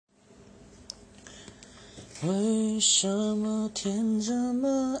为什么天这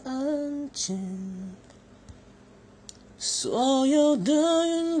么安静？所有的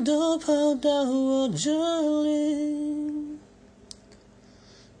云都跑到我这里，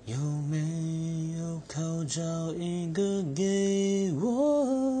有没有口罩一个给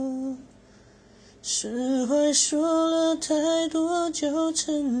我？释怀说了太多就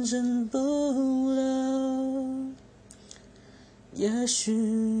成真不了。也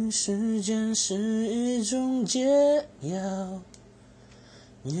许时间是一种解药，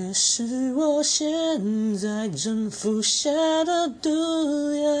也是我现在正服下的毒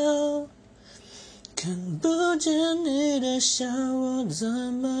药。看不见你的笑，我怎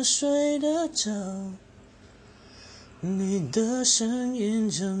么睡得着？你的声音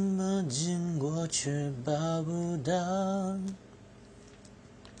这么近，我却抱不到。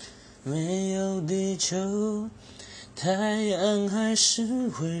没有地球，太阳还是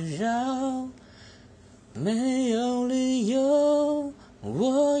会绕，没有理由，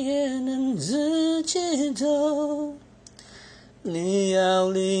我也能自己走。你要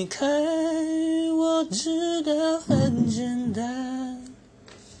离开，我知道很简单。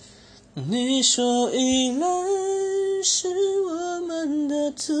你说依赖是我们的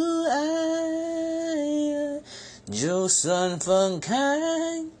阻碍，就算放开，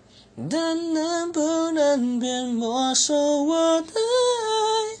但能不能别没收我的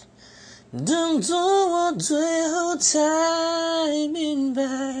爱？等做我最后才明白。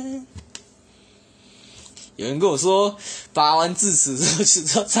有人跟我说，拔完智齿之后就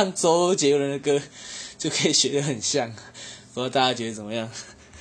知道唱周杰伦的歌，就可以学得很像，不知道大家觉得怎么样？